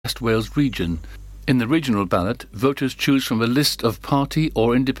West Wales region. In the regional ballot, voters choose from a list of party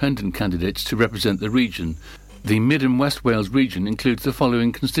or independent candidates to represent the region. The Mid and West Wales region includes the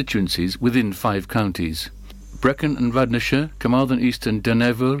following constituencies within 5 counties: Brecon and Radnorshire, Carmarthen East and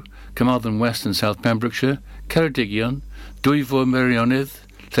Dynevor, Carmarthen West and South Pembrokeshire, Ceredigion, Dwyfor Meirionnydd,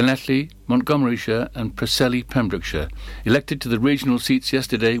 Llanelli, Montgomeryshire and Preseli, Pembrokeshire. Elected to the regional seats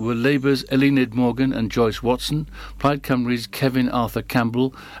yesterday were Labour's Eluned Morgan and Joyce Watson, Plaid Cymru's Kevin Arthur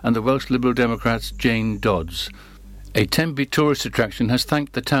Campbell and the Welsh Liberal Democrats' Jane Dodds. A Tenby tourist attraction has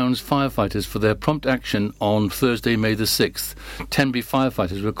thanked the town's firefighters for their prompt action on Thursday, May the 6th. Tenby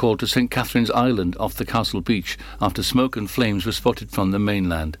firefighters were called to St Catherine's Island off the Castle Beach after smoke and flames were spotted from the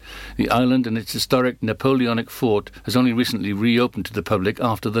mainland. The island and its historic Napoleonic fort has only recently reopened to the public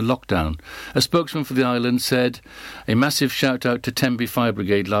after the lockdown. A spokesman for the island said, "A massive shout out to Tenby Fire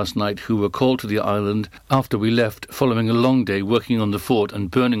Brigade last night, who were called to the island after we left following a long day working on the fort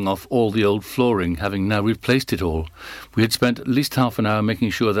and burning off all the old flooring, having now replaced it all. We had spent at least half an hour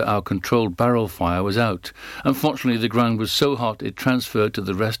making sure that our controlled barrel fire was out. Unfortunately, the ground was so hot it transferred to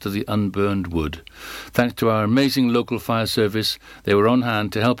the rest of the unburned wood. Thanks to our amazing local fire service, they were on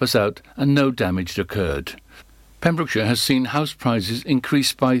hand to help us out and no damage occurred." Pembrokeshire has seen house prices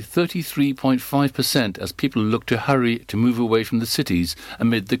increase by 33.5% as people look to hurry to move away from the cities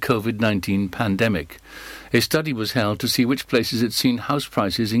amid the COVID-19 pandemic. A study was held to see which places had seen house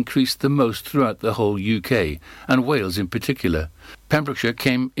prices increase the most throughout the whole UK, and Wales in particular. Pembrokeshire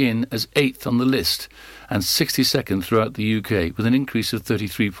came in as 8th on the list and 62nd throughout the UK, with an increase of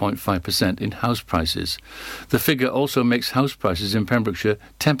 33.5% in house prices. The figure also makes house prices in Pembrokeshire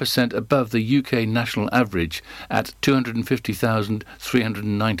 10% above the UK national average at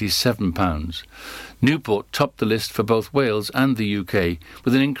 £250,397. Newport topped the list for both Wales and the UK,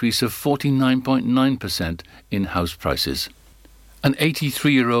 with an increase of 49.9% in house prices. An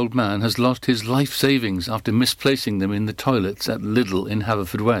 83-year-old man has lost his life savings after misplacing them in the toilets at Lidl in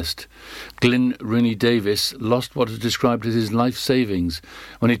Haverfordwest. Glyn Rooney Davis lost what is described as his life savings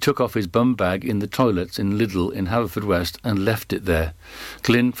when he took off his bum bag in the toilets in Lidl in Haverfordwest and left it there.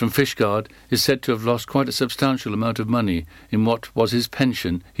 Glyn from Fishguard is said to have lost quite a substantial amount of money in what was his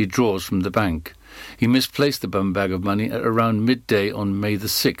pension he draws from the bank. He misplaced the bum bag of money at around midday on May the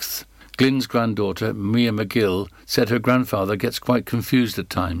 6th. Glyn's granddaughter, Mia McGill, said her grandfather gets quite confused at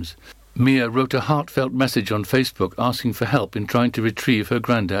times. Mia wrote a heartfelt message on Facebook asking for help in trying to retrieve her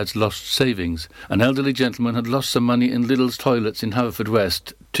granddad's lost savings. An elderly gentleman had lost some money in Lidl's toilets in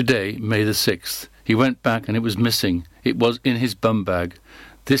Haverfordwest today, May the 6th. He went back and it was missing. It was in his bum bag.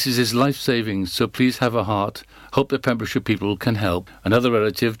 This is his life savings, so please have a heart. Hope the Pembrokeshire people can help. Another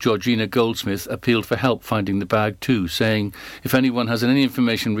relative, Georgina Goldsmith, appealed for help finding the bag too, saying, "If anyone has any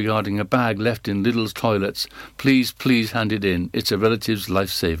information regarding a bag left in Lidl's toilets, please hand it in. It's a relative's life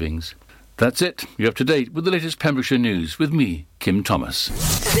savings." That's it. You're up to date with the latest Pembrokeshire news with me, Kim Thomas.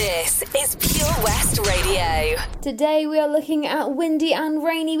 This is Pure West Radio. Today we are looking at windy and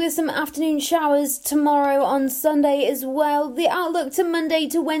rainy with some afternoon showers tomorrow on Sunday as well. The outlook to Monday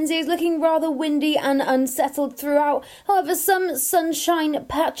to Wednesday is looking rather windy and unsettled throughout. However, some sunshine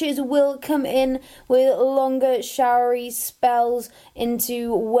patches will come in with longer showery spells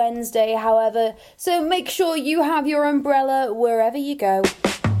into Wednesday, however. So make sure you have your umbrella wherever you go.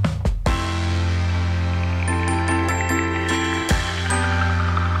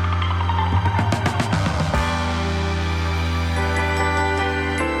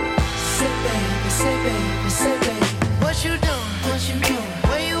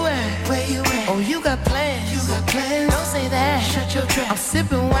 Don't say that. Shut your trap. I'm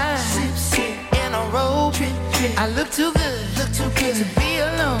sipping wine. Sip. In a robe. Trip. I look too good to be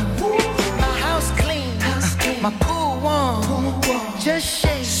alone. Ooh. My house clean. My pool warm. Just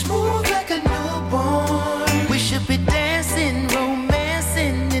shake. Smooth like a newborn. We should be dancing,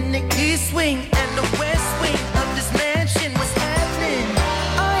 romancing in the east wing and the west wing of this mansion. What's happening?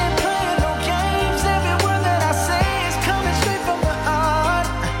 I ain't playing no games. Every word that I say is coming straight from the heart.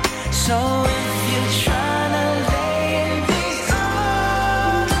 So if you try.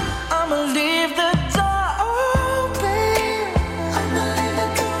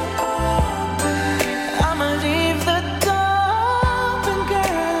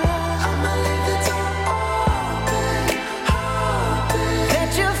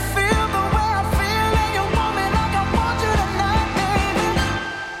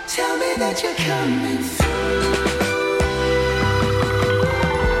 You're coming through.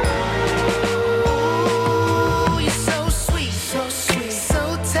 Ooh, you're so sweet, so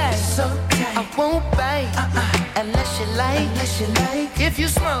tight. I won't bite unless you like. If you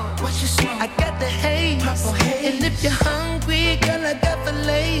smoke, what you smoke? I got the haze. And if you're hungry, girl, I got the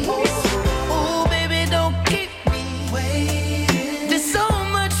lace.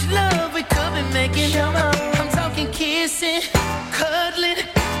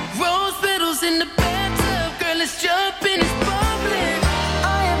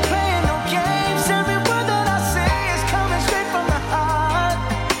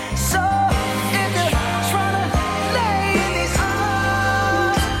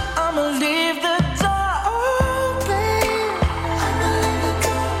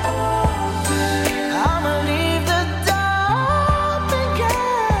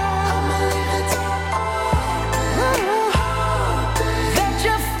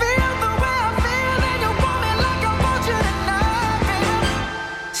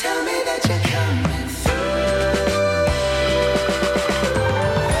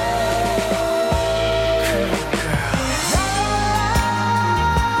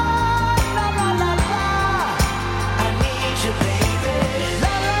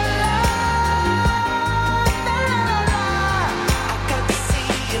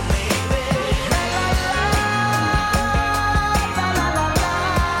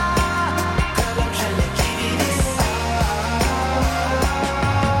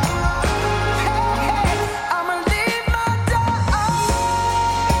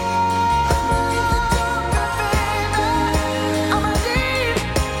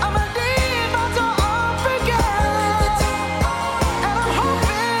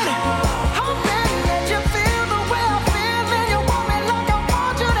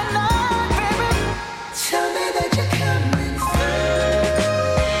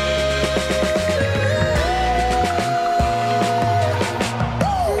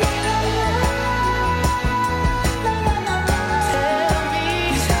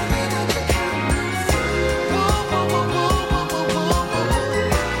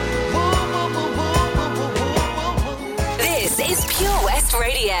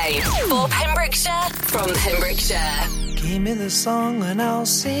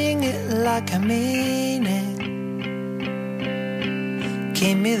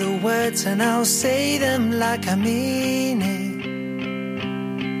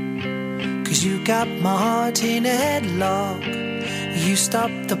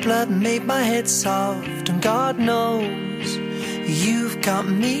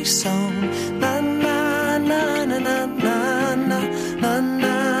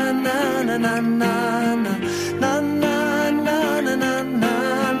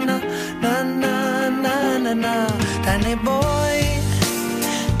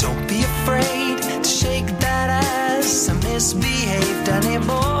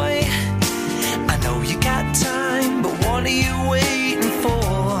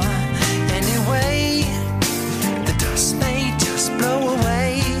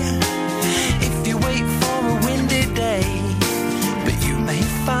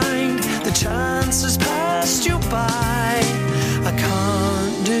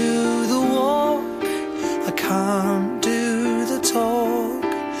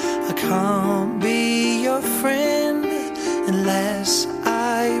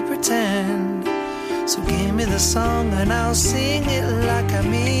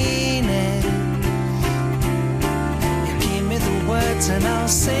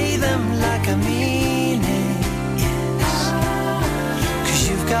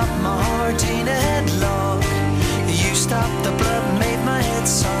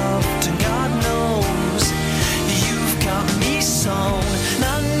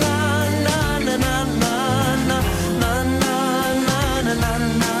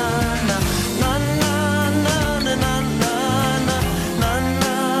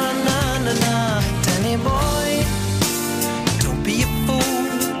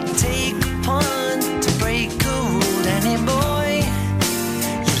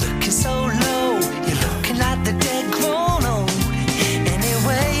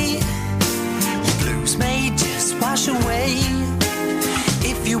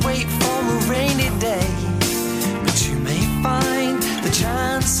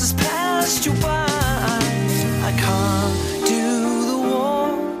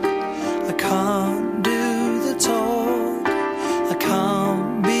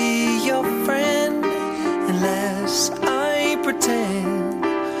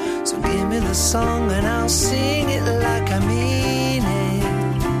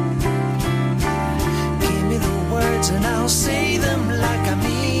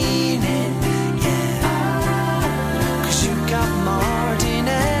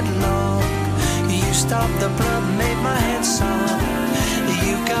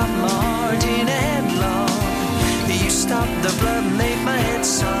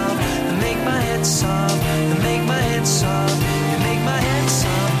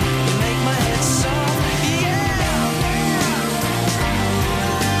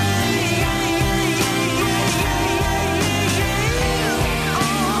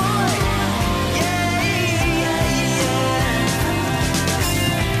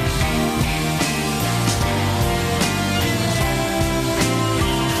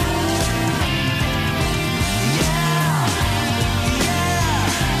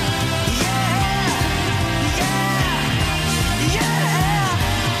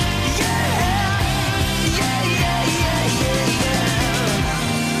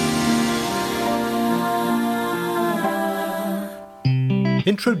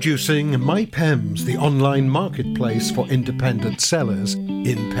 Introducing MyPems, the online marketplace for independent sellers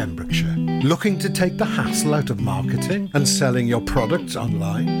in Pembrokeshire. Looking to take the hassle out of marketing and selling your products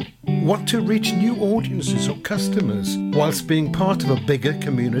online? Want to reach new audiences or customers whilst being part of a bigger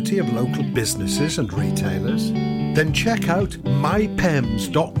community of local businesses and retailers? Then check out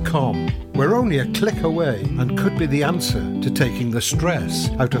mypems.com. We're only a click away and could be the answer to taking the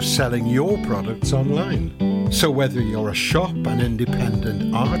stress out of selling your products online. So whether you're a shop, an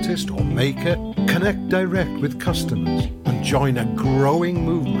independent artist or maker, connect direct with customers and join a growing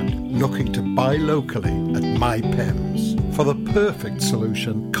movement looking to buy locally at MyPems. For the perfect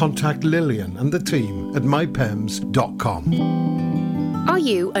solution, contact Lillian and the team at mypems.com. Are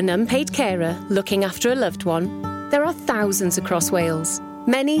you an unpaid carer looking after a loved one? There are thousands across Wales,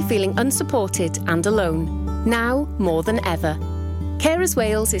 many feeling unsupported and alone, now more than ever. Carers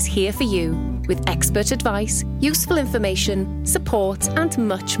Wales is here for you, with expert advice, useful information, support and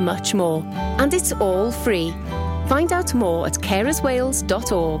much, much more. And it's all free. Find out more at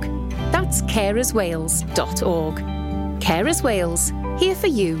carerswales.org. That's carerswales.org. Carers Wales, here for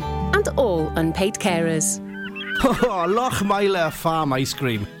you and all unpaid carers. Oh, Lochmeyler Farm Ice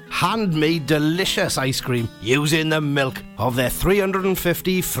Cream. Handmade delicious ice cream using the milk of their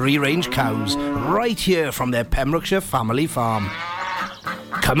 350 free-range cows right here from their Pembrokeshire family farm.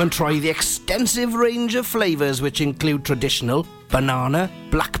 Come and try the extensive range of flavours which include traditional, banana,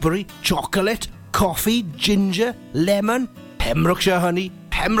 blackberry, chocolate, coffee, ginger, lemon, Pembrokeshire honey,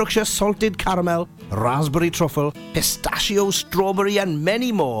 Pembrokeshire salted caramel, raspberry truffle, pistachio, strawberry and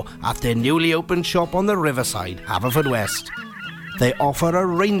many more at their newly opened shop on the Riverside, Haverfordwest. They offer a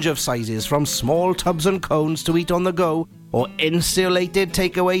range of sizes from small tubs and cones to eat on the go or insulated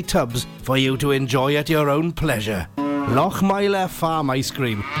takeaway tubs for you to enjoy at your own pleasure. Lochmeyler Farm Ice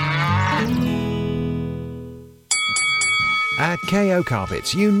Cream. At KO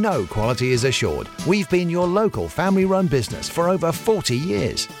Carpets, you know quality is assured. We've been your local family-run business for over 40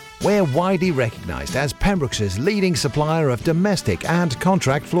 years. We're widely recognised as Pembrokeshire's leading supplier of domestic and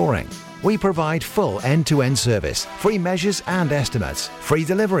contract flooring. We provide full end-to-end service, free measures and estimates, free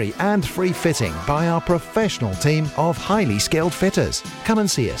delivery and free fitting by our professional team of highly skilled fitters. Come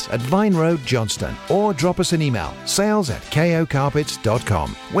and see us at Vine Road, Johnston, or drop us an email,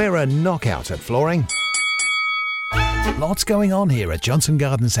 sales@kocarpets.com. We're a knockout at flooring. Lots going on here at Johnson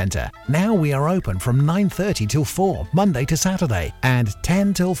Garden Centre. Now we are open from 9:30 till 4, Monday to Saturday, and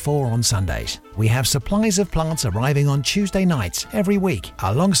 10 till 4 on Sundays. We have supplies of plants arriving on Tuesday nights every week,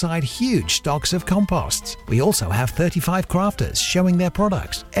 alongside huge stocks of composts. We also have 35 crafters showing their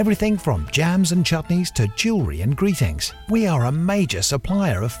products, everything from jams and chutneys to jewellery and greetings. We are a major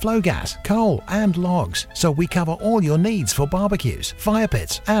supplier of flow gas, coal and logs, so we cover all your needs for barbecues, fire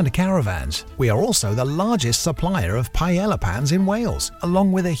pits and caravans. We are also the largest supplier of paella pans in Wales,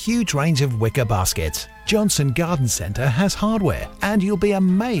 along with a huge range of wicker baskets. Johnson Garden Centre has hardware, and you'll be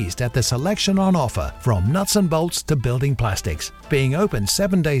amazed at the selection on offer, from nuts and bolts to building plastics. Being open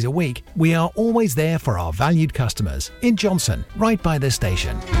 7 days a week, we are always there for our valued customers. In Johnson, right by the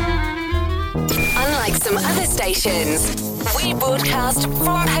station. Unlike some other stations, we broadcast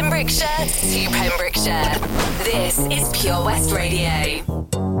from Pembrokeshire to Pembrokeshire. This is Pure West Radio.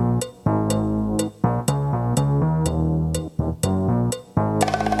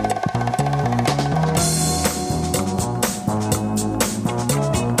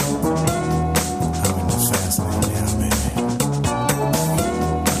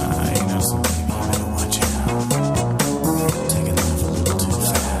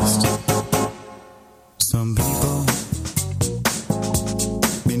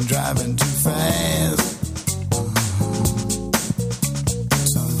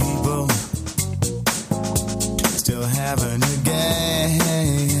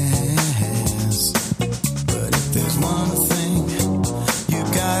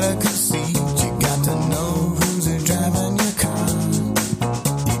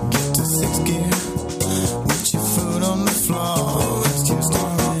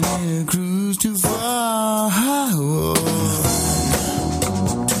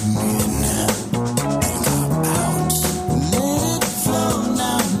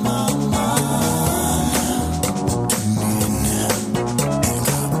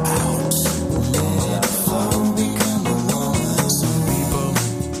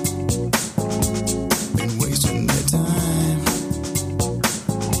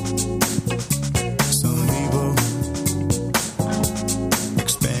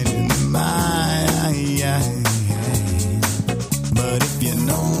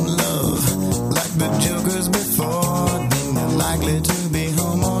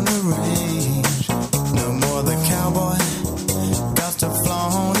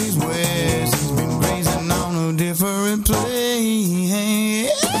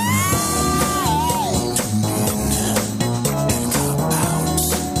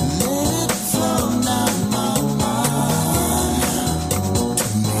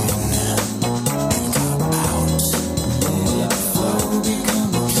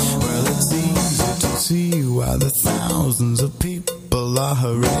 see why the thousands of people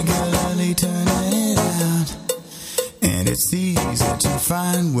are regularly turning it out. And it's easy to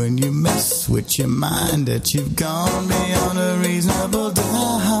find when you mess with your mind that you've gone beyond a reasonable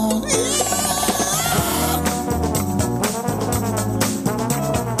doubt.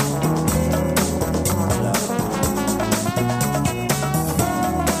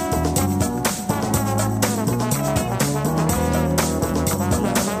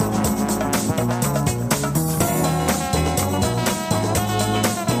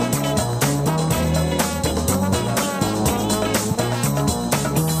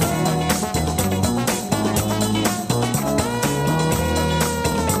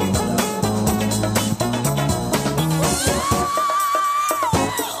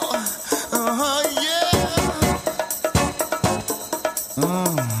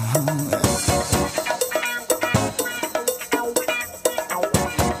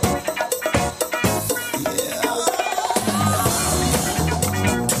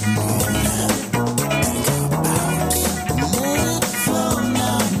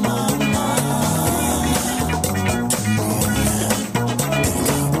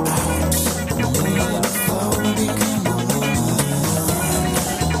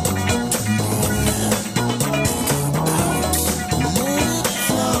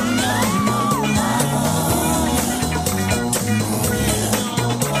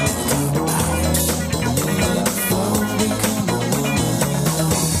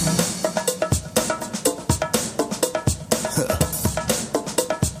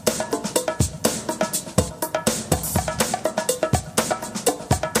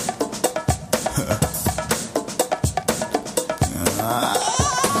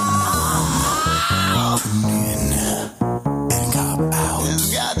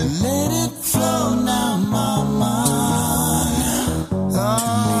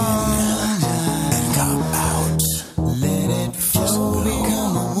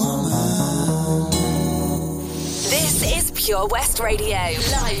 Pure West Radio,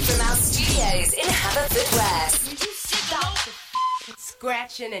 live from our studios in Haverfordwest. Would you stop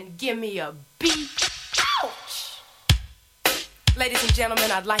scratching and give me a beat? Ouch! Ladies and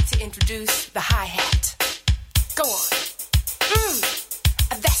gentlemen, I'd like to introduce the hi-hat. Go on.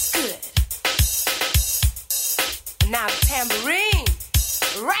 That's good. And now the tambourine.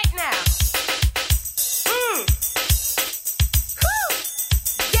 Right now.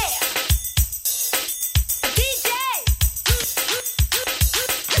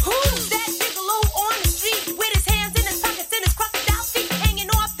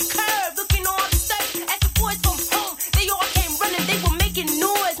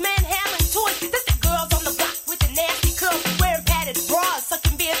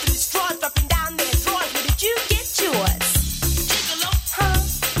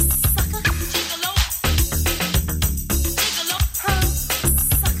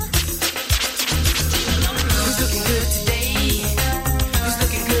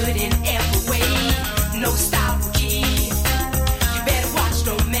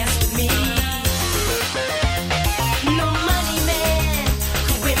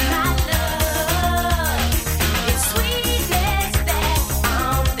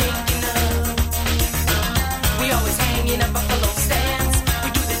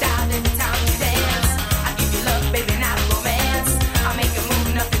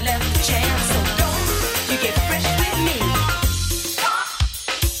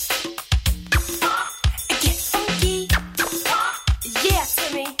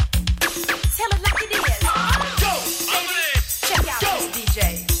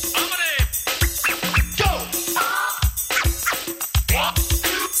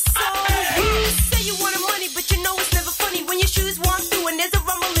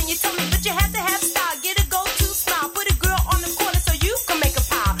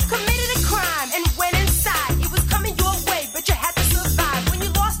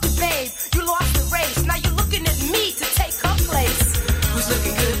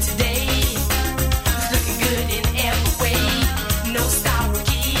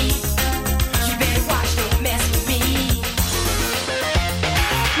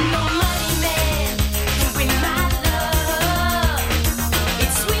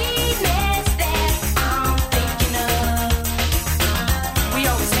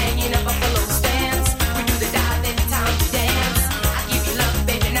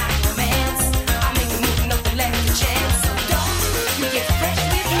 Get fresh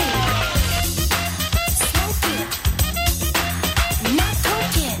with me.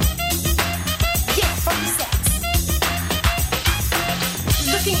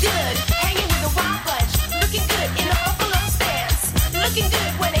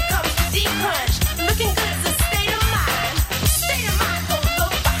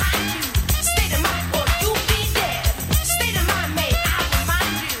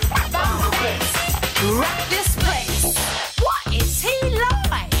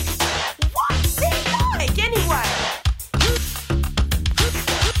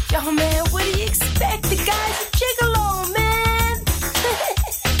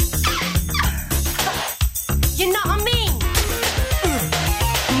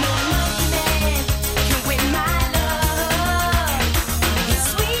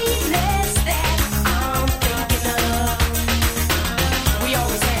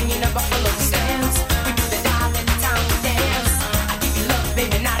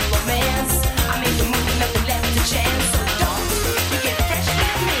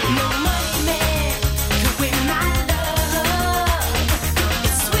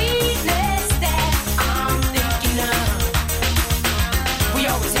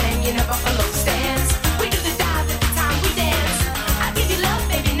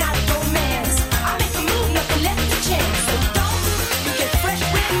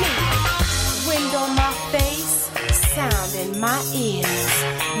 tears,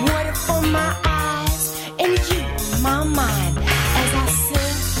 water for my eyes, and you on my mind as I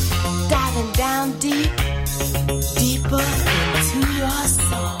sit diving down deep, deeper into your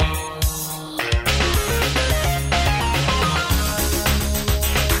soul.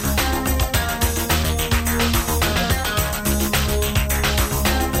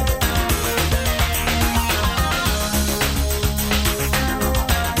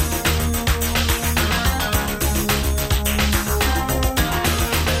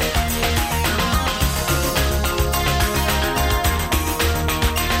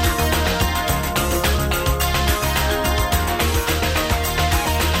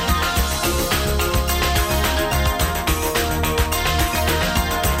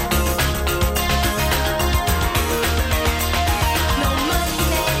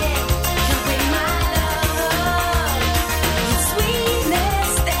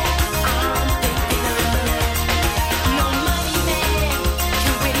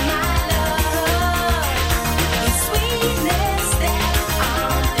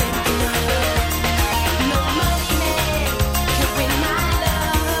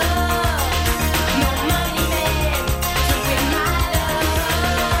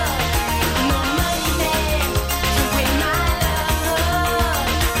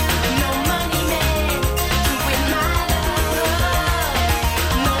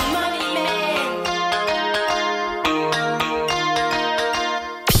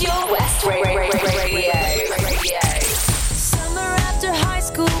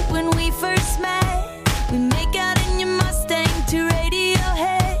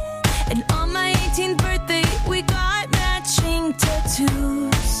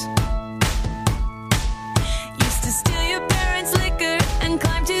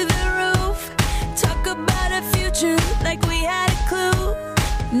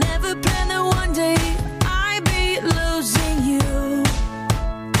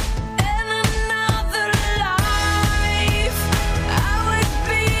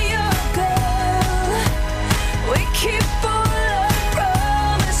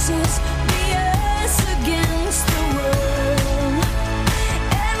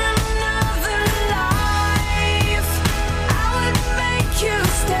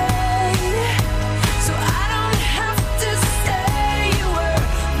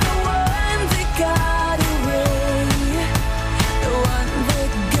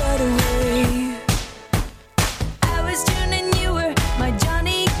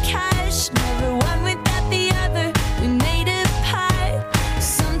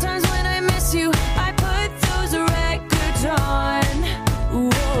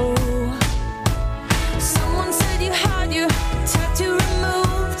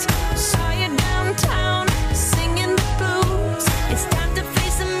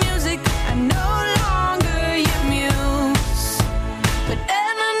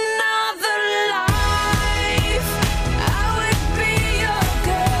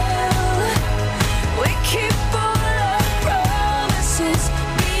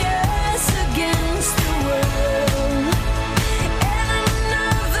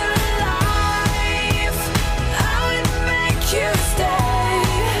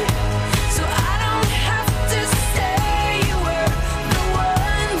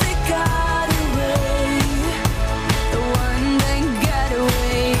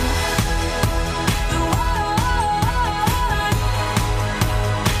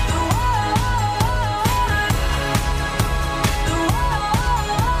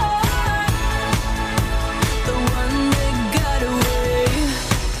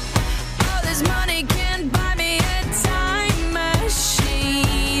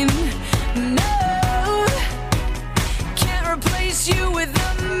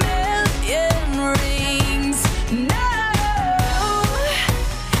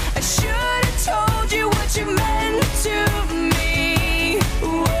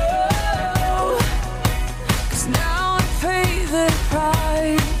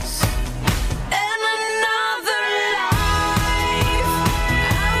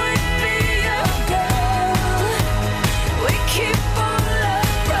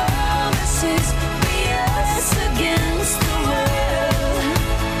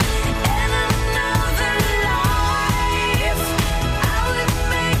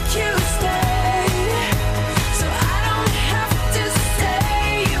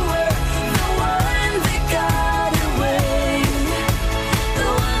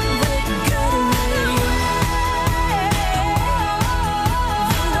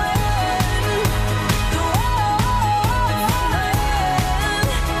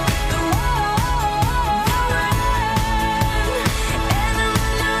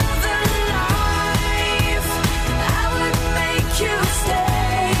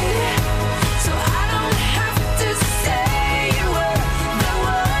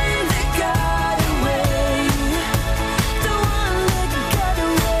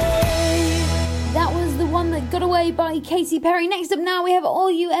 Katy Perry. Next up now we have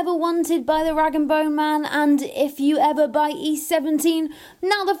All You Ever Wanted by the Rag and Bone Man and If You Ever by E17.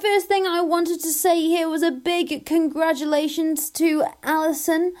 Now the first thing I wanted to say here was a big congratulations to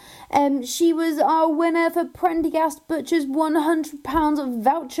Alison. She was our winner for Prendergast Butcher's £100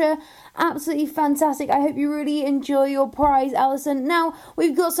 voucher. Absolutely fantastic. I hope you really enjoy your prize, Alison. Now,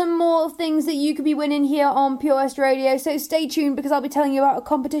 we've got some more things that you could be winning here on Pure West Radio, so stay tuned because I'll be telling you about a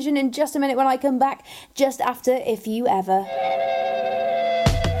competition in just a minute when I come back, just after If You Ever.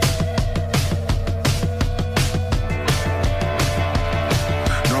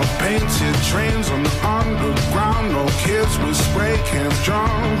 No painted trains on the underground, no kids with spray cans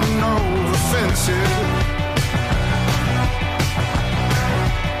drawn over fences.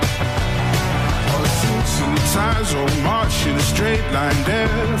 And ties all march in a straight line,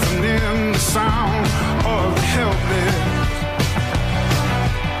 deafening the sound of the helpless.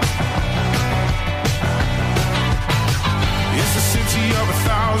 It's a city of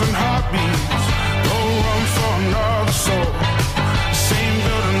 1,000 heartbeats, no room for another soul. Same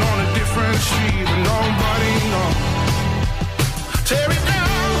building on a different street, but nobody knows. Tear it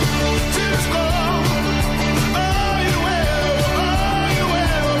down till it's gone. All you ever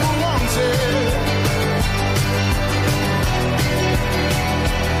wanted.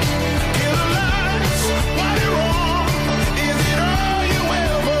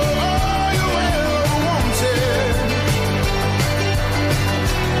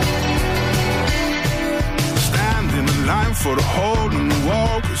 For the hole in the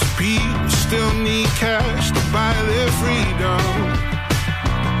wall, 'cause people still need cash to buy their freedom.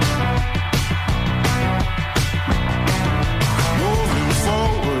 Moving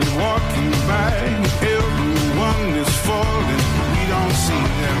forward, walking back, everyone is falling, we don't see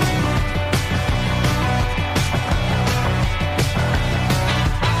them.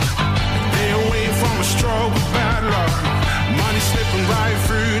 They away from a stroke of bad luck, money slipping right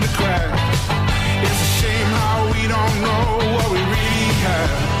through the cracks. It's a shame how we don't know what we really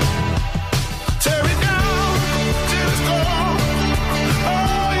have. Tear it down till it's gone.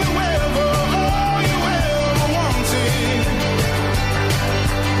 All you ever wanted.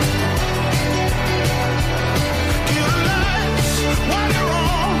 Kill the lights while you're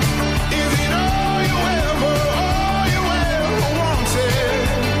on. Is it all you ever wanted?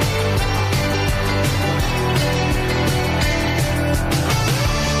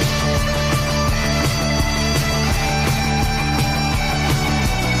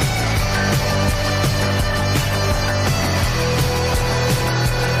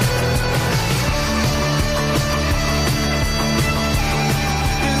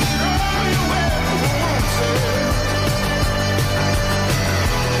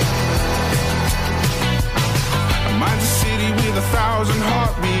 Mine's a city with 1,000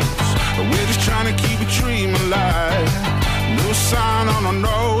 heartbeats, but we're just trying to keep a dream alive. No sign on a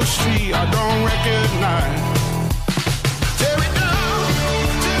no street I don't recognize. Tear it down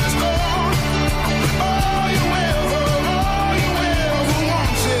till it's gone. All you ever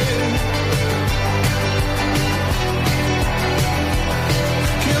wanted.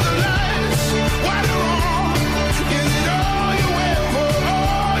 Kill the lights while you're on. Is it all you ever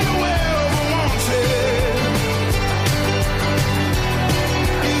wanted?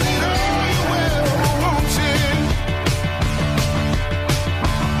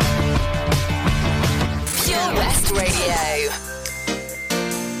 Pure West Radio.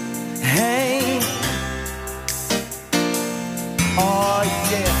 Hey, oh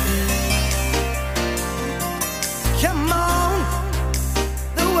yeah, come on,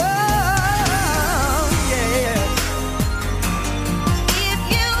 the world, yeah. If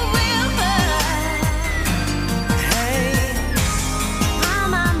you will, hey,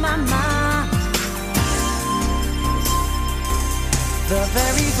 my. The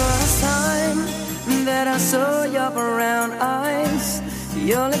very first time that I saw your brown eyes,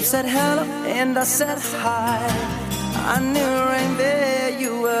 your lips said hello and I said hi. I knew right there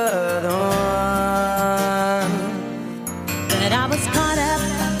you were the one. But I was caught up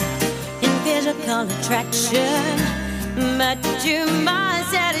in physical attraction, but to my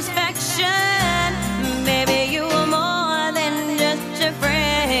satisfaction, baby, you were more than just a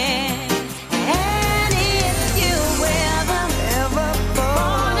friend. And if you ever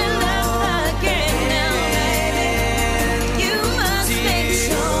fall in love again, now, baby, you must make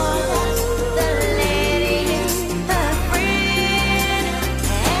sure the lady is a friend.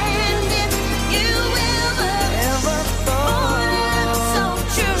 And if you ever fall in love so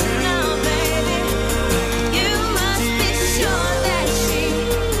true, now, baby, you must be sure that she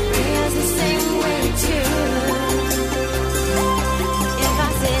is the same.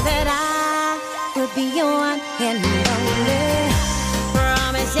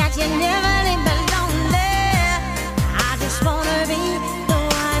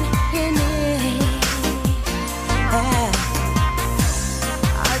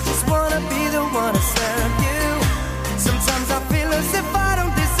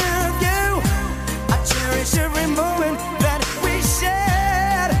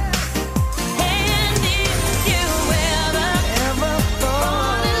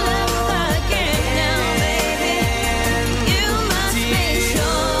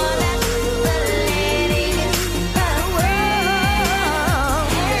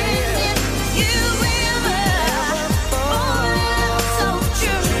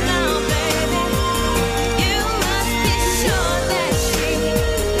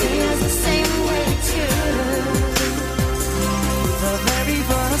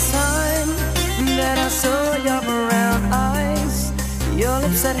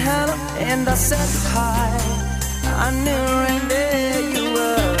 and I said hi. I knew right there you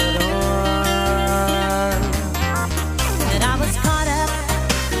were the one. And I was caught up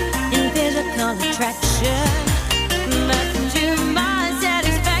in physical attraction, but to my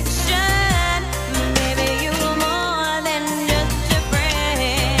satisfaction, baby, you were more than just a friend.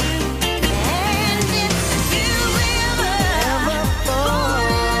 And if you ever fall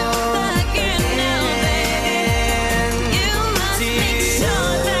again now, baby, you must make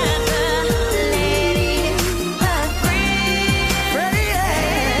sure that the lady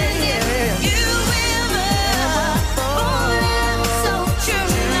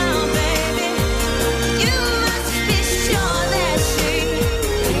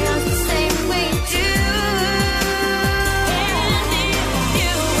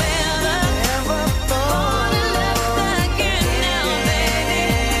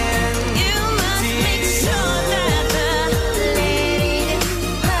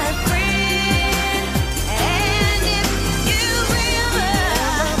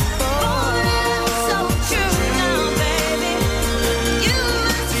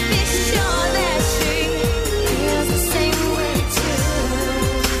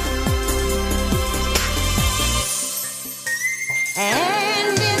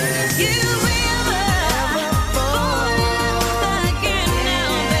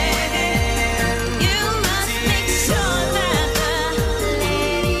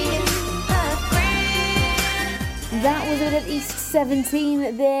That was a bit of East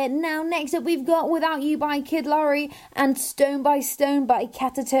 17 there. Now, next up, we've got Without You by Kid Laroi and Stone by Stone by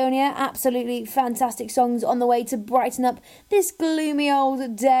Catatonia. Absolutely fantastic songs on the way to brighten up this gloomy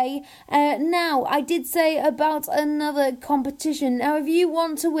old day. Now, I did say about another competition. Now, if you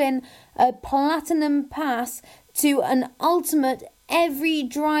want to win a platinum pass to an ultimate every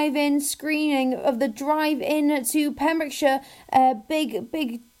drive-in screening of the drive-in to Pembrokeshire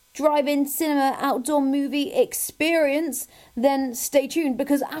big drive-in cinema outdoor movie experience, then stay tuned,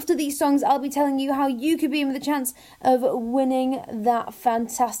 because after these songs I'll be telling you how you could be in with a chance of winning that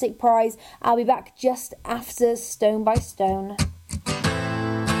fantastic prize. I'll be back just after Stone by Stone.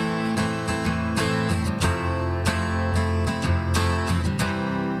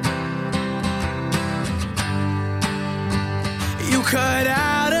 You cut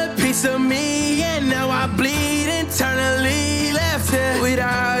out a piece of me and now I bleed internally, left here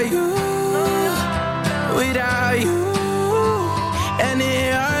without you, without you. And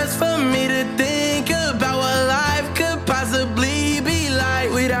it hurts for me to think about what life could possibly be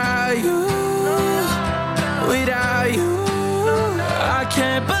like without you, without you. I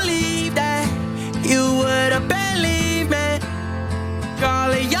can't believe that you would have believed me.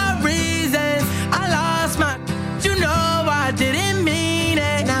 All of your reasons, I lost my, you know I didn't mean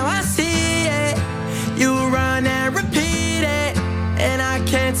it. Now I see it. You run and repeat it, and I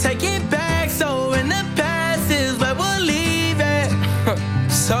can't take it back. So in the past is where we'll leave it.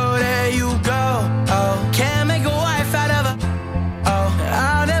 So there you go. Oh, can't make a wife out of her. Oh,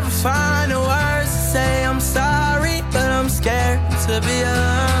 I'll never find the words to say I'm sorry, but I'm scared to be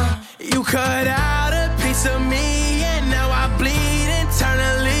alone. You cut out a piece of me, and now I bleed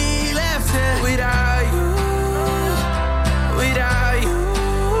internally, left here without you, without you.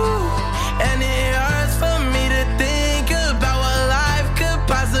 And it hurts for me to think about what life could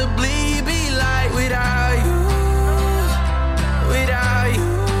possibly be like without you, without you.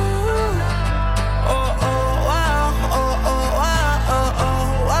 Oh, oh, wow, oh, oh, wow, oh, oh,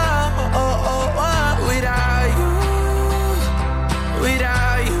 wow, oh, oh, wow, without you,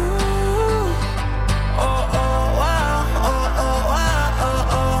 without you. Oh, oh, wow, oh, oh, wow, oh,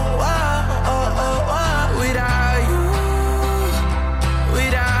 oh, wow, oh, oh, wow, without you,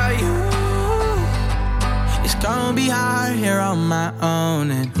 without you. It's gonna be hard here on my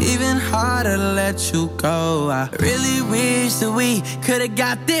own, and even harder to let you go. I really wish that we could've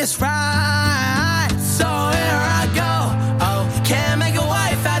got this right. So here I go. Oh, can't make a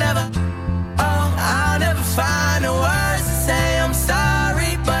wife out of her. Oh, I'll never find the words to say I'm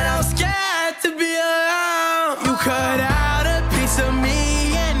sorry, but I'm scared to be alone. You cut out a piece of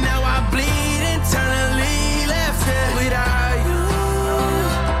me, and now I bleed internally, left here without you,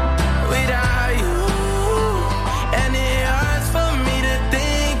 without you. And it hurts for me to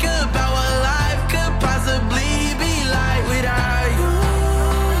think about what life could possibly be like without you,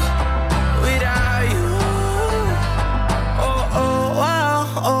 without you.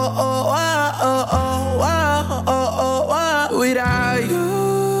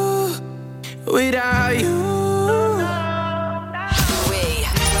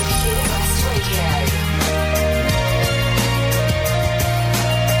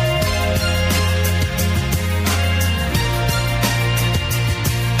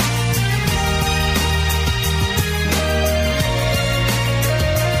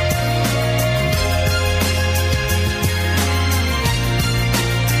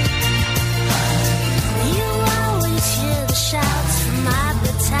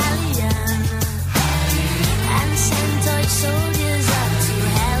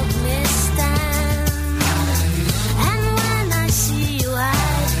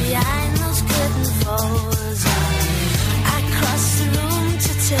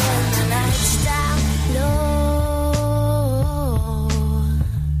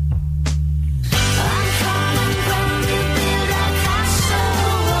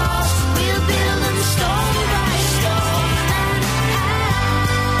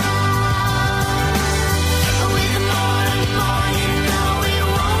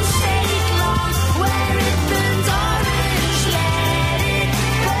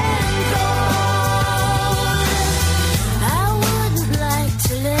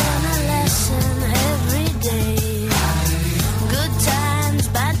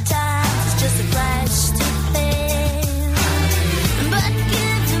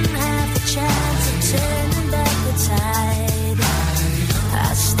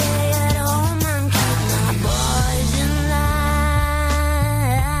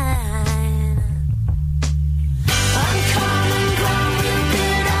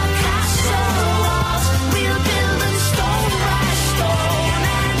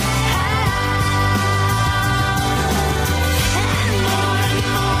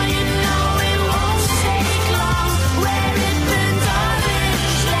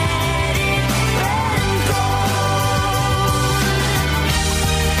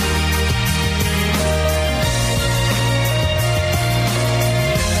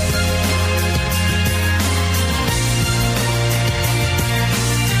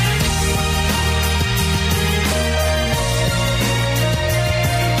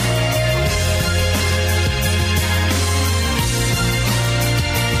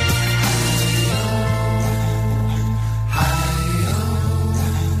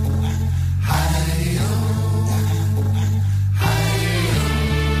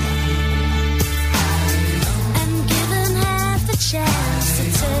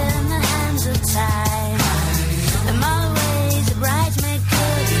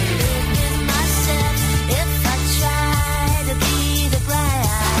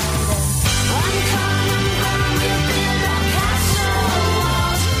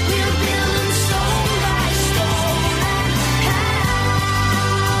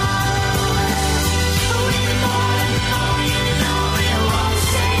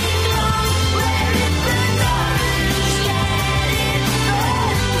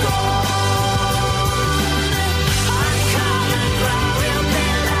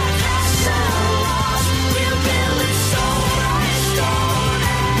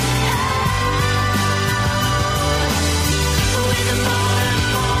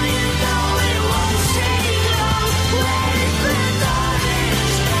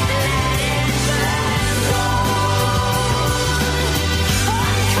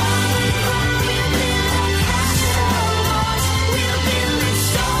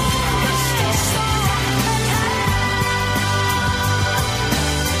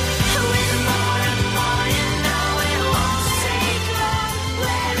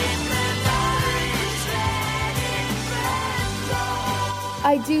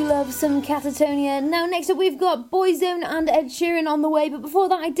 do love some Catatonia. Now, next up, we've got Boyzone and Ed Sheeran on the way. But before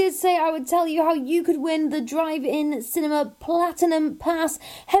that, I did say I would tell you how you could win the Drive-In Cinema Platinum Pass.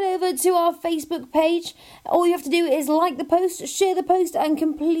 Head over to our Facebook page. All you have to do is like the post, share the post, and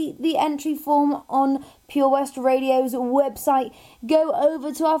complete the entry form on Pure West Radio's website. Go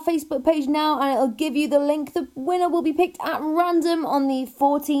over to our Facebook page now and it'll give you the link. The winner will be picked at random on the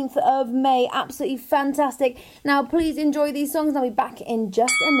 14th of May. Absolutely fantastic. Now please enjoy these songs and I'll be back in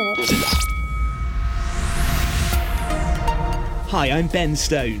just a minute. Hi, I'm Ben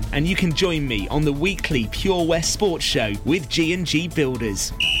Stone and you can join me on the weekly Pure West Sports Show with G&G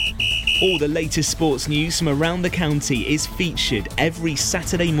Builders. All the latest sports news from around the county is featured every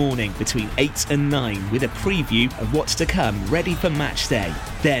Saturday morning between 8 and 9 with a preview of what's to come ready for match day.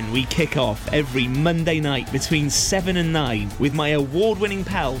 Then we kick off every Monday night between 7 and 9 with my award-winning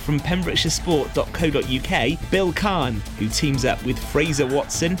pal from PembrokeshireSport.co.uk, Bill Kahn, who teams up with Fraser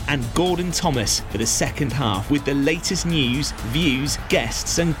Watson and Gordon Thomas for the second half with the latest news, views,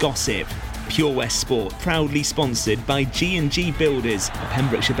 guests and gossip. Pure West Sport, proudly sponsored by G&G Builders, a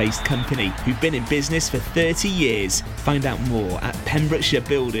Pembrokeshire-based company who've been in business for 30 years. Find out more at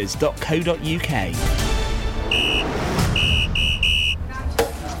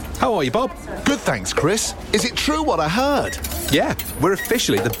pembrokeshirebuilders.co.uk. How are you, Bob? Good, thanks, Chris. Is it true what I heard? Yeah, we're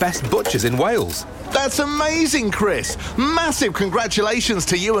officially the best butchers in Wales. That's amazing, Chris. Massive congratulations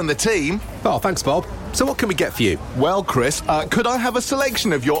to you and the team. Oh, thanks, Bob. So what can we get for you? Well, Chris, could I have a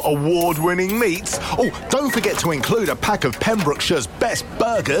selection of your award-winning meats? Oh, don't forget to include a pack of Pembrokeshire's best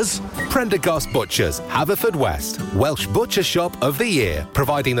burgers. Prendergast Butchers, Haverfordwest, Welsh Butcher Shop of the Year,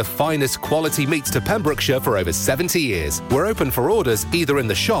 providing the finest quality meats to Pembrokeshire for over 70 years. We're open for orders either in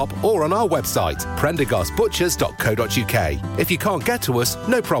the shop or on our website, prendergastbutchers.co.uk. If you can't get to us,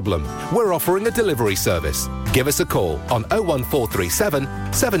 no problem. We're offering a delivery service. Give us a call on 01437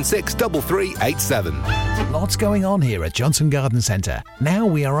 763387. Lots going on here at Johnson Garden Centre. Now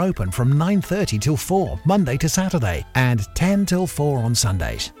we are open from 9:30 till 4, Monday to Saturday, and 10 till 4 on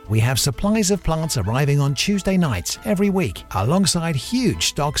Sundays. We have supplies of plants arriving on Tuesday nights every week, alongside huge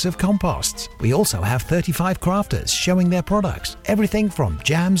stocks of composts. We also have 35 crafters showing their products, everything from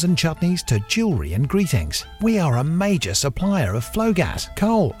jams and chutneys to jewellery and greetings. We are a major supplier of flow gas,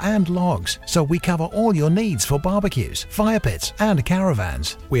 coal and logs, so we cover all your needs for barbecues, fire pits and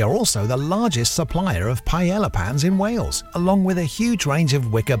caravans. We are also the largest supplier of paella pans in Wales, along with a huge range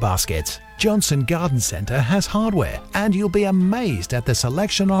of wicker baskets. Johnson Garden Centre has hardware, and you'll be amazed at the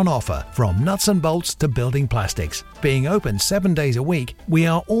selection on offer, from nuts and bolts to building plastics. Being open 7 days a week, we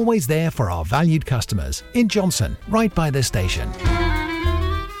are always there for our valued customers. In Johnson, right by the station.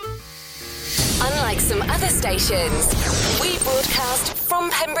 Unlike some other stations, we broadcast from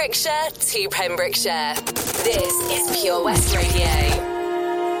Pembrokeshire to Pembrokeshire. This is Pure West Radio.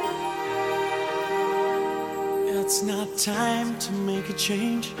 It's not time to make a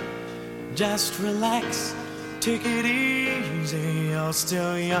change. Just relax, take it easy. You're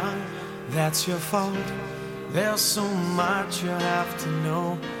still young, that's your fault. There's so much you have to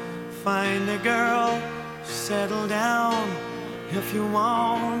know. Find a girl, settle down. If you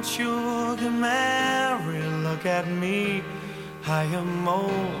want, you can marry. Look at me, I am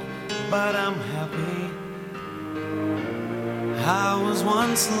old, but I'm happy. I was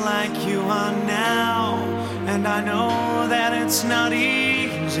once like you are now, and I know that it's not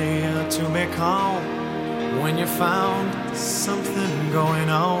easy to be calm when you found something going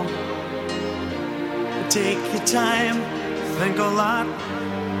on. Take your time, think a lot,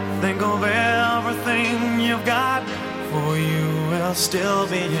 think of everything you've got, for you will still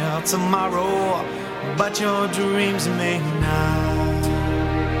be here tomorrow, but your dreams may not.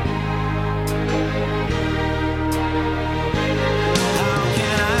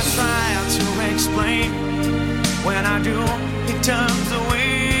 Try to explain. When I do, he turns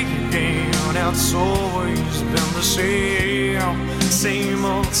away again. It's always been the same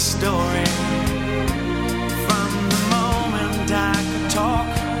old story. From the moment I could talk,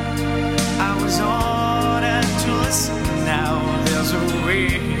 I was ordered to listen. Now there's a way,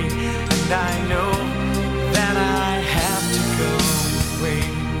 and I know that I have to go away.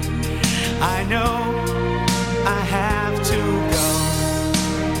 I know I have to go.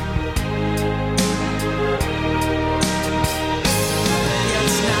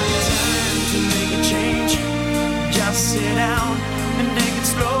 Just sit down and take it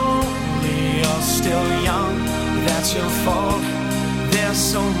slowly. You're still young, that's your fault. There's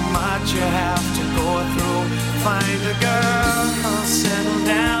so much you have to go through. Find a girl, settle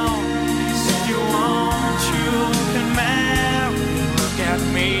down. If you want, you can marry. Look at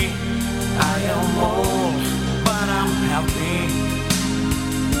me, I am old, but I'm happy.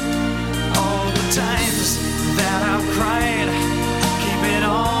 times that I've cried, keeping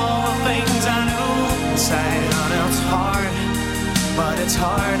all the things I knew inside. Oh, it's hard, but it's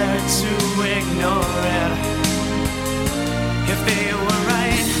harder to ignore it. If they were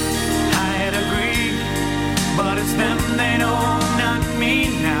right, I'd agree, but it's them they know, not me.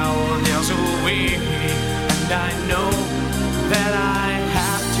 Now there's a we, and I know that I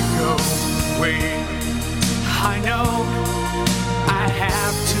have to go away. I know I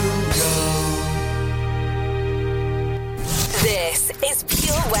have to go. This is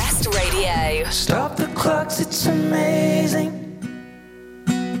Pure West Radio. Stop the clocks, it's amazing.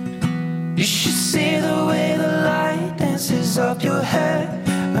 You should see the way the light dances up your hair.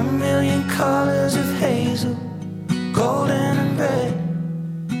 A million colors of hazel, golden and red.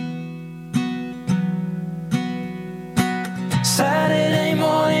 Saturday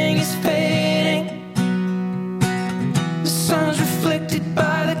morning is fading. The sun's reflected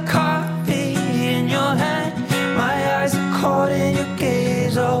by the coffee in your hand. My eyes are caught in your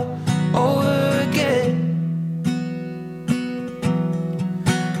gaze all over again.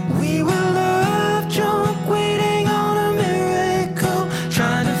 We were love drunk, waiting on a miracle,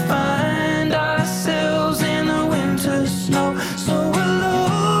 trying to find ourselves in the winter snow. So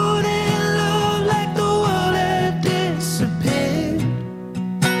alone in love, like the world had disappeared.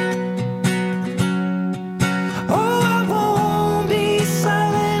 Oh, I won't be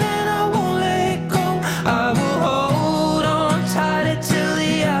silent and I won't let go. I will hold on tighter till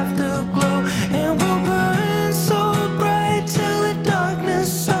the afterglow, and we'll burn so bright till the darkness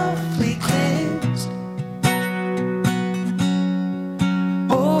softly clears.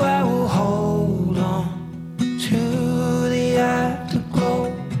 Oh, I will hold on to the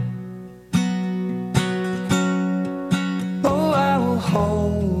afterglow. Oh, I will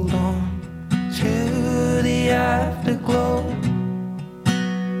hold on to the afterglow.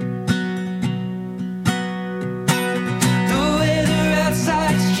 The weather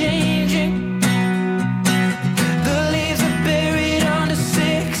outside's changing. The leaves are buried under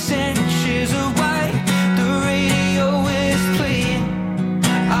 6 inches of white. The radio is playing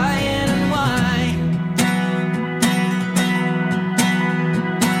iron and wine.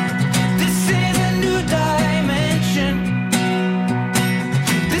 This is a new dimension.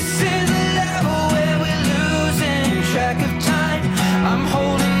 This is a level where we're losing track of time. I'm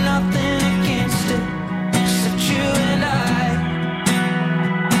holding nothing against it, except you and I.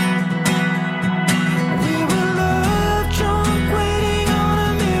 We were love drunk, waiting on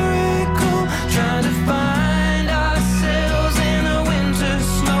a miracle, trying to find ourselves in the winter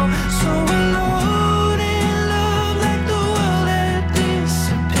snow. So alone in love, like the world had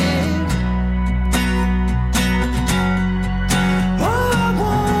disappeared. Oh, I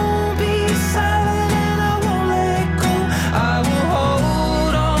won't be silent and I won't let go. I will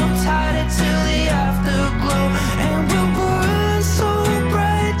hold on tighter till the afterglow, and we'll burn so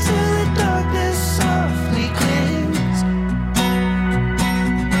bright till the darkness softly clears.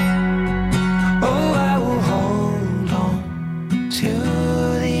 Oh, I will hold on to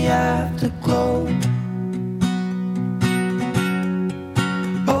the afterglow.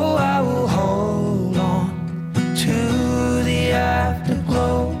 Oh, I will hold on to the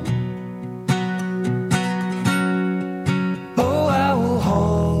afterglow. Oh, I will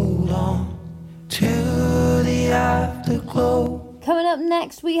hold on to the afterglow. Coming up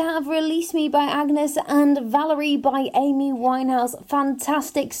next, we have Release Me by Agnes and Valerie by Amy Winehouse.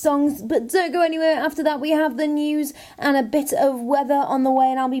 Fantastic songs, but don't go anywhere. After that, we have the news and a bit of weather on the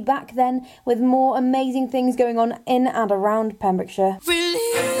way, and I'll be back then with more amazing things going on in and around Pembrokeshire. Release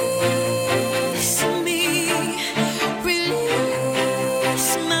me,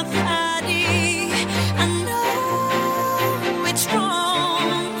 release my body. I know it's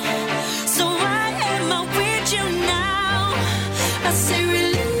wrong, so why am I with you now? I say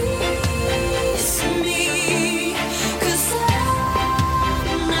release me, 'cause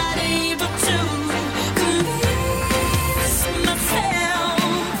I'm not able to convince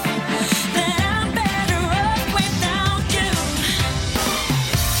myself that I'm better off without you.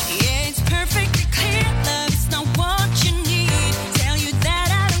 Yeah.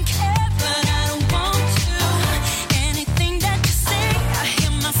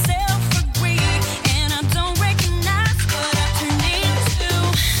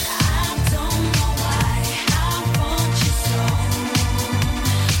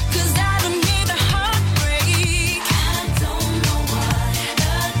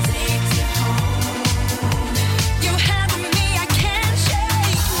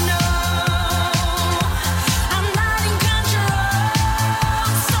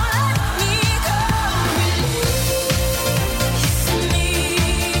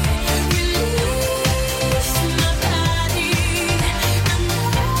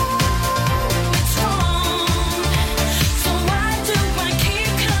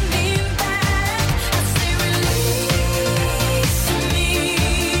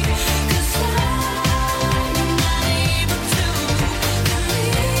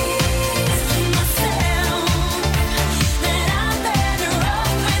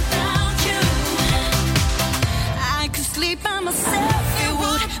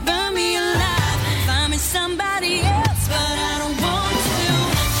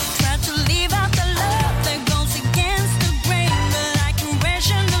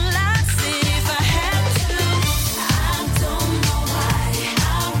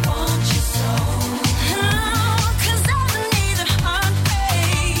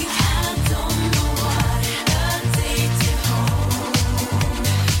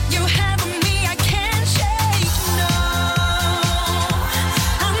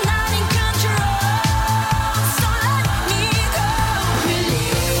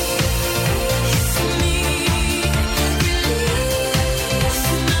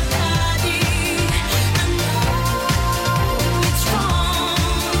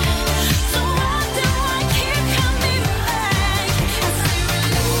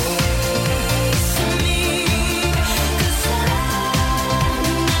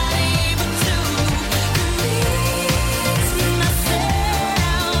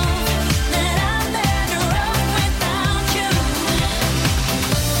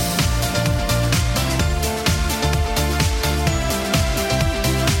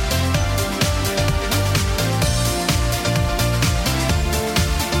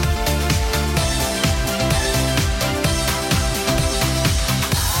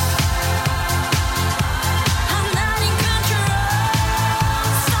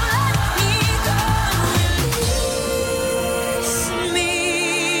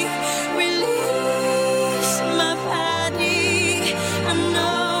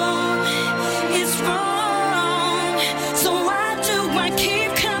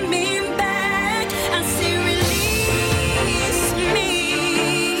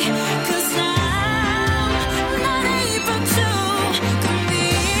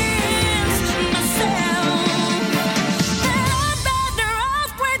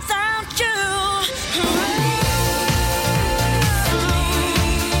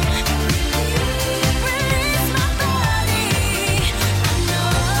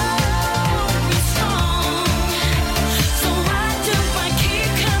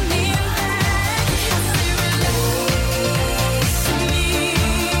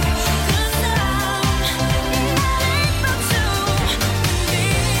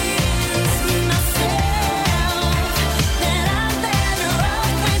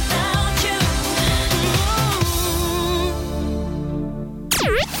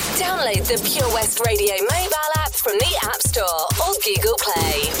 Download the Pure West Radio mobile app from the App Store or Google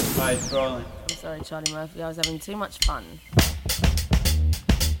Play. Hi, it's Riley. I'm sorry, Charlie Murphy. I was having too much fun.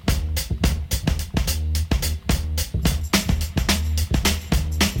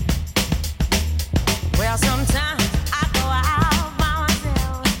 Well, sometimes I go out by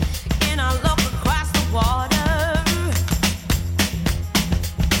myself and I look across the water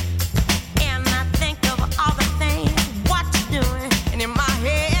and I think of all the things what you're doing, and in my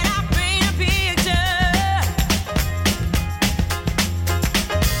head I paint a picture.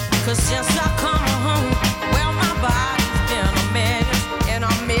 'Cause since I come home, well, my body's been a mess, and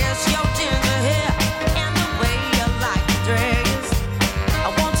I miss your ginger hair and the way you like to dress. I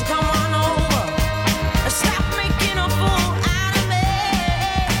want you to come on over. Stop making a fool out of me.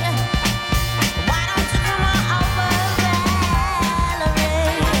 Why don't you come on over, Valerie?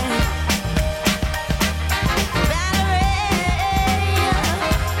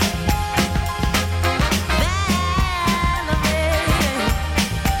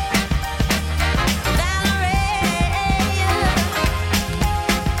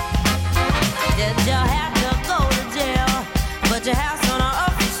 Did you have to go to jail? But your house on a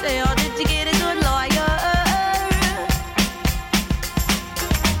up for sale. Did you get a good lawyer?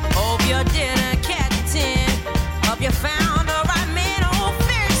 Hope you didn't catch a 10. Hope you found the right man who'll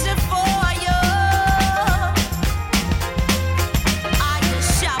fix it for you. Are you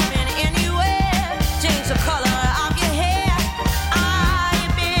shopping anywhere? Change the color of your hair. Are you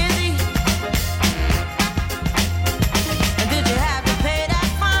busy? And did you have to pay that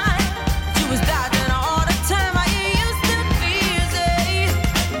fine? You was dodging all the time. Are you used to busy?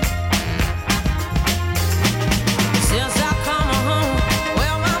 Since I come home,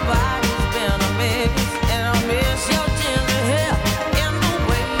 well, my body's been a mess, and I miss your ginger hair and the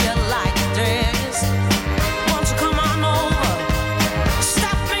way you like to dress. Won't you come on over?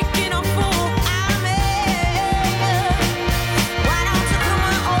 Stop making a fool out of me. Why don't you come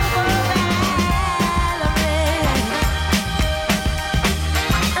on over,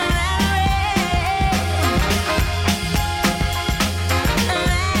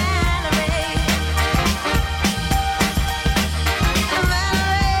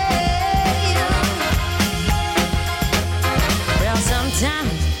 Well,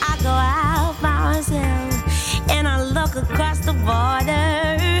 sometimes I go out by myself and I look across the border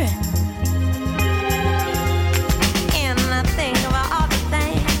and I think about all the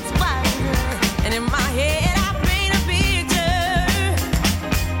things what I do. And in my head I paint a picture.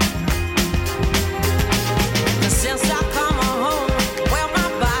 'Cause since I come home, well, my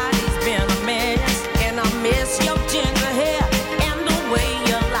body's been a mess, and I miss your ginger hair and the way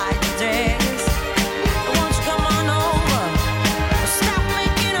you like to dress. Won't you come on over? Stop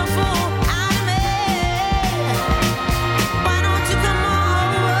making a fool out of me. Why don't you come on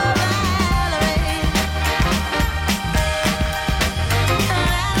over, Valerie?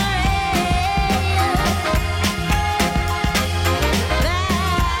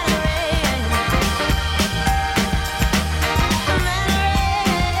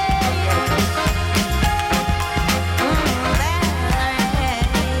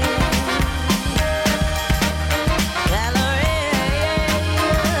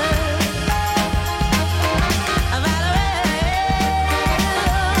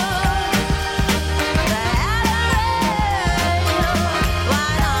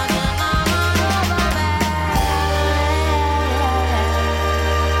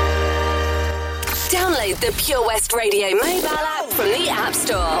 Download the Pure West Radio mobile app from the App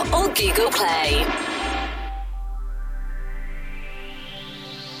Store or Google Play.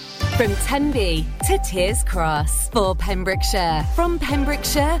 From Tenby to Tiers Cross for Pembrokeshire. From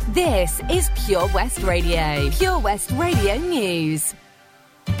Pembrokeshire, this is Pure West Radio. Pure West Radio News.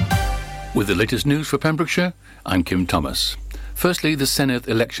 With the latest news for Pembrokeshire, I'm Kim Thomas. Firstly, the Senedd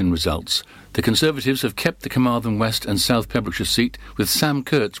election results. The Conservatives have kept the Carmarthen West and South Pembrokeshire seat, with Sam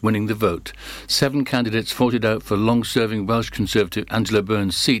Kurtz winning the vote. 7 candidates fought it out for long-serving Welsh Conservative Angela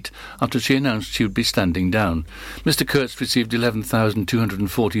Byrne's seat after she announced she would be standing down. Mr Kurtz received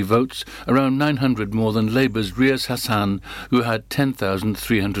 11,240 votes, around 900 more than Labour's Riaz Hassan, who had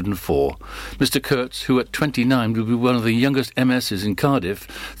 10,304. Mr Kurtz, who at 29 will be one of the youngest MSs in Cardiff,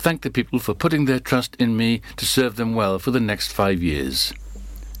 thanked the people for putting their trust in me to serve them well for the next 5 years.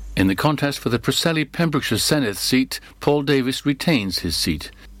 In the contest for the Preseli Pembrokeshire Senedd seat, Paul Davis retains his seat.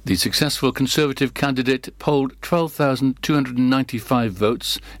 The successful Conservative candidate polled 12,295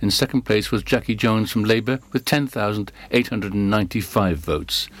 votes. In second place was Jackie Jones from Labour with 10,895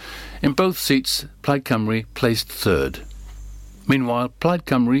 votes. In both seats, Plaid Cymru placed third. Meanwhile, Plaid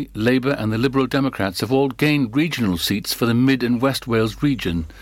Cymru, Labour and the Liberal Democrats have all gained regional seats for the Mid and West Wales region.